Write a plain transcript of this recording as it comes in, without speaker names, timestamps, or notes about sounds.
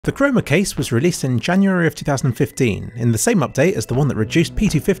The Chroma case was released in January of 2015 in the same update as the one that reduced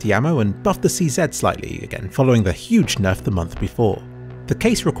P250 ammo and buffed the CZ slightly again, following the huge nerf the month before. The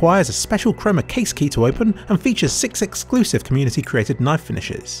case requires a special Chroma case key to open and features 6 exclusive community created knife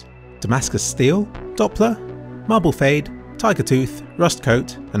finishes: Damascus Steel, Doppler, Marble Fade, Tiger Tooth, Rust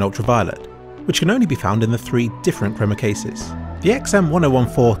Coat and Ultraviolet, which can only be found in the 3 different Chroma cases. The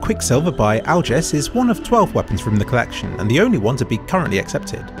XM1014 Quicksilver by Algis is one of 12 weapons from the collection and the only one to be currently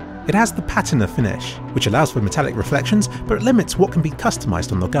accepted. It has the patina finish, which allows for metallic reflections but limits what can be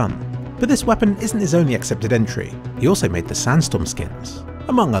customised on the gun. But this weapon isn't his only accepted entry. He also made the Sandstorm skins,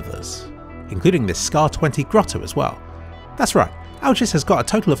 among others, including this Scar 20 Grotto as well. That's right, Algis has got a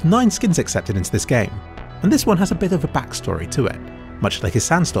total of 9 skins accepted into this game, and this one has a bit of a backstory to it. Much like his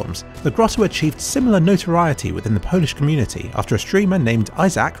Sandstorms, the Grotto achieved similar notoriety within the Polish community after a streamer named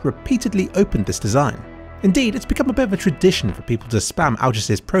Isaac repeatedly opened this design. Indeed, it's become a bit of a tradition for people to spam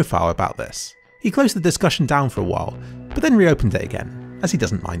Algis's profile about this. He closed the discussion down for a while, but then reopened it again, as he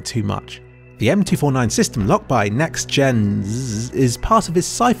doesn't mind too much. The M249 system lock by Next Gen is part of his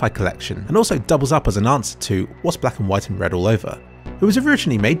sci-fi collection and also doubles up as an answer to What's Black and White and Red All Over. It was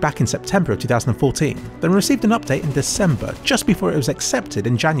originally made back in September of 2014, then received an update in December, just before it was accepted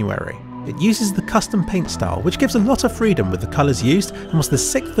in January. It uses the custom paint style, which gives a lot of freedom with the colours used, and was the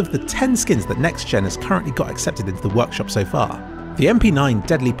 6th of the 10 skins that Next Gen has currently got accepted into the workshop so far. The MP9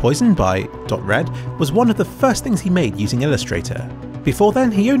 Deadly Poison by .Red was one of the first things he made using Illustrator. Before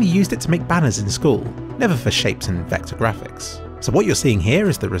then, he only used it to make banners in school, never for shapes and vector graphics. So what you're seeing here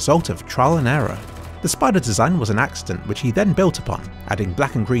is the result of trial and error. The spider design was an accident which he then built upon, adding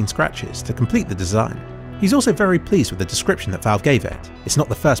black and green scratches to complete the design. He's also very pleased with the description that Valve gave it. It's not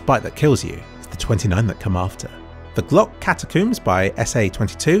the first bite that kills you, it's the 29 that come after. The Glock Catacombs by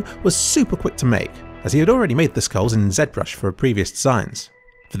SA22 was super quick to make, as he had already made the skulls in ZBrush for previous designs.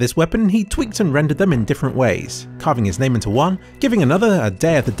 For this weapon, he tweaked and rendered them in different ways, carving his name into one, giving another a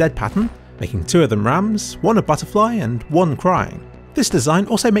Day of the Dead pattern, making 2 of them rams, 1 a butterfly and 1 crying. This design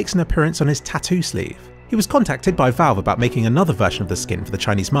also makes an appearance on his tattoo sleeve. He was contacted by Valve about making another version of the skin for the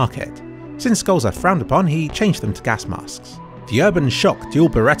Chinese market. Since skulls are frowned upon, he changed them to gas masks. The Urban Shock Dual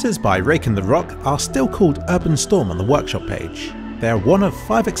Berettas by Rake the Rock are still called Urban Storm on the workshop page. They are one of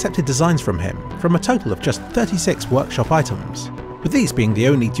 5 accepted designs from him, from a total of just 36 workshop items, with these being the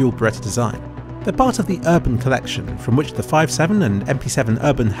only dual Beretta design. They're part of the Urban collection, from which the 5.7 and MP7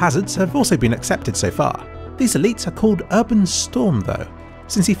 Urban Hazards have also been accepted so far. These elites are called Urban Storm though,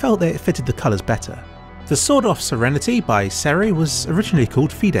 since he felt that it fitted the colours better. The Sword Off Serenity by Seri was originally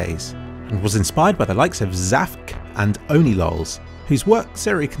called Fides, and was inspired by the likes of Zafk and Onilols, whose work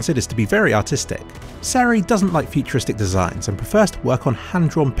Seri considers to be very artistic. Seri doesn't like futuristic designs and prefers to work on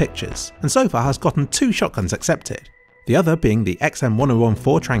hand-drawn pictures, and so far has gotten 2 shotguns accepted, the other being the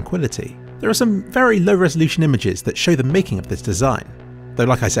XM1014 Tranquility. There are some very low resolution images that show the making of this design, though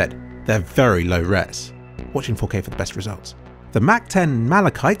like I said, they're very low res. Watching 4K for the best results. The Mac 10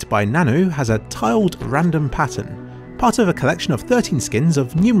 Malachite by Nanu has a tiled random pattern, part of a collection of 13 skins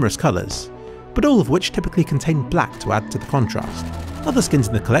of numerous colours, but all of which typically contain black to add to the contrast. Other skins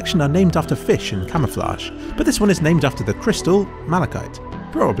in the collection are named after fish and camouflage, but this one is named after the crystal Malachite,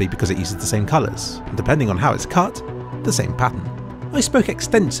 probably because it uses the same colours, and depending on how it's cut, the same pattern. I spoke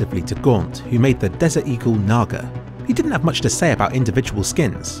extensively to Gaunt, who made the Desert Eagle Naga. He didn't have much to say about individual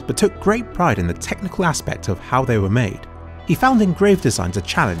skins, but took great pride in the technical aspect of how they were made. He found engraved designs a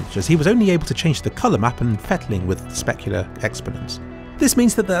challenge, as he was only able to change the colour map and fettling with specular exponents. This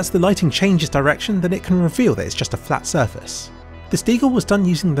means that as the lighting changes direction, then it can reveal that it's just a flat surface. This deagle was done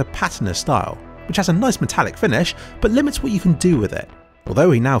using the patina style, which has a nice metallic finish, but limits what you can do with it.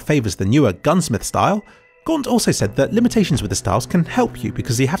 Although he now favours the newer gunsmith style, Gaunt also said that limitations with the styles can help you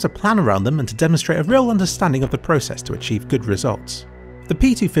because you have to plan around them and to demonstrate a real understanding of the process to achieve good results. The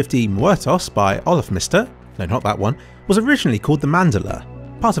P250 Muertos by Olafmister, no not that one, was originally called the Mandala,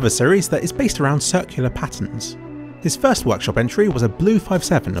 part of a series that is based around circular patterns. His first workshop entry was a blue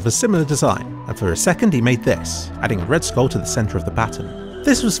 5.7 of a similar design, and for a second he made this, adding a red skull to the centre of the pattern.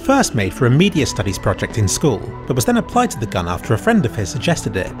 This was first made for a media studies project in school, but was then applied to the gun after a friend of his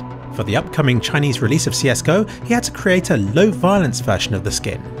suggested it. For the upcoming Chinese release of CSGO, he had to create a low violence version of the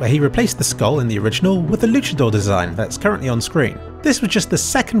skin, where he replaced the skull in the original with the luchador design that's currently on screen. This was just the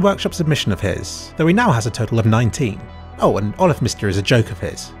 2nd workshop submission of his, though he now has a total of 19. Oh, and Olafmister is a joke of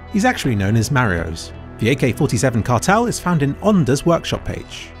his. He's actually known as Mario's. The AK-47 Cartel is found in Onda's workshop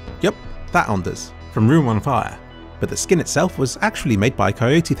page. Yup, that Onda's, from Room on Fire. But the skin itself was actually made by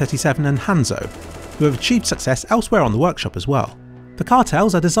Coyote37 and Hanzo, who have achieved success elsewhere on the workshop as well. The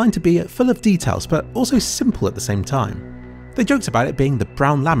cartels are designed to be full of details but also simple at the same time. They joked about it being the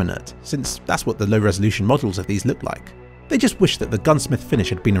brown laminate, since that's what the low resolution models of these look like. They just wished that the gunsmith finish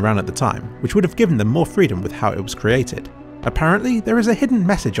had been around at the time, which would have given them more freedom with how it was created. Apparently, there is a hidden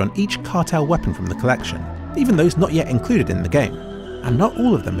message on each cartel weapon from the collection, even those not yet included in the game, and not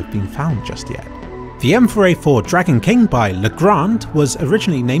all of them have been found just yet. The M4A4 Dragon King by Legrand was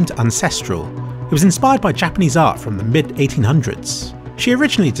originally named Ancestral. It was inspired by Japanese art from the mid-1800s. She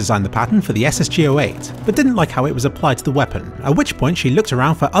originally designed the pattern for the SSG-08, but didn't like how it was applied to the weapon, at which point she looked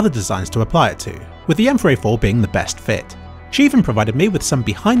around for other designs to apply it to, with the M4A4 being the best fit. She even provided me with some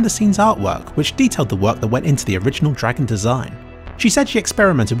behind-the-scenes artwork which detailed the work that went into the original dragon design. She said she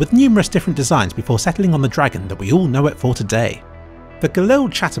experimented with numerous different designs before settling on the dragon that we all know it for today. The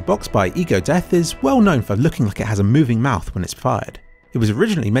Galil Chatterbox by Ego Death is well known for looking like it has a moving mouth when it's fired. It was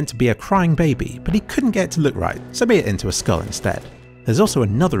originally meant to be a crying baby, but he couldn't get it to look right, so made it into a skull instead. There's also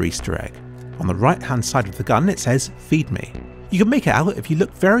another Easter egg. On the right hand side of the gun it says "Feed me." You can make it out if you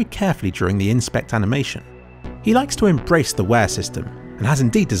look very carefully during the inspect animation. He likes to embrace the wear system, and has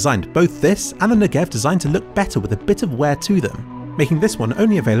indeed designed both this and the Negev designed to look better with a bit of wear to them, making this one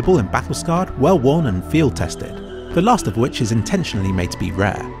only available in battle scarred, well worn and field tested, the last of which is intentionally made to be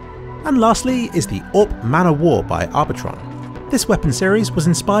rare. And lastly is the AWP Man of War by Arbitron. This weapon series was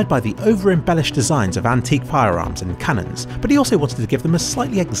inspired by the over-embellished designs of antique firearms and cannons, but he also wanted to give them a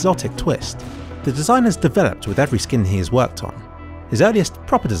slightly exotic twist. The design has developed with every skin he has worked on. His earliest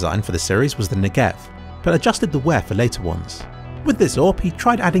proper design for the series was the Negev, but adjusted the wear for later ones. With this AWP, he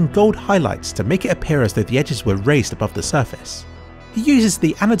tried adding gold highlights to make it appear as though the edges were raised above the surface. He uses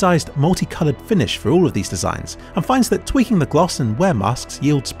the anodized multicoloured finish for all of these designs, and finds that tweaking the gloss and wear masks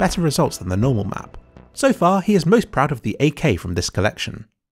yields better results than the normal map. So far, he is most proud of the AK from this collection.